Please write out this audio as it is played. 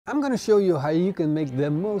I'm going to show you how you can make the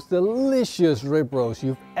most delicious rib roast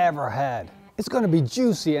you've ever had. It's going to be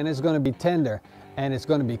juicy and it's going to be tender and it's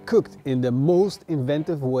going to be cooked in the most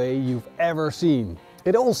inventive way you've ever seen.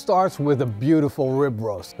 It all starts with a beautiful rib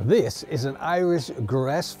roast. This is an Irish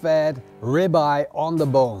grass-fed ribeye on the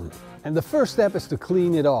bone. And the first step is to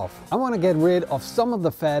clean it off. I want to get rid of some of the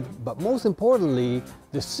fat, but most importantly,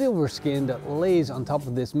 the silver skin that lays on top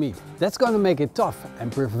of this meat. That's going to make it tough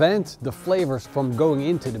and prevent the flavors from going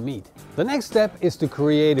into the meat. The next step is to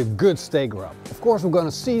create a good steak rub. Of course, we're going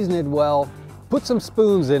to season it well, put some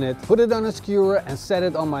spoons in it, put it on a skewer and set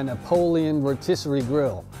it on my Napoleon rotisserie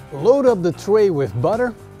grill. Load up the tray with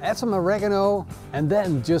butter, add some oregano, and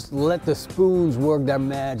then just let the spoons work their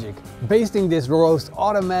magic, basting this roast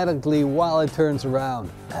automatically while it turns around.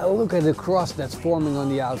 Now look at the crust that's forming on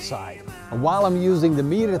the outside. And while I'm using the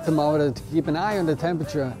meter thermometer to keep an eye on the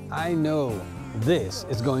temperature, I know this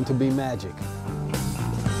is going to be magic.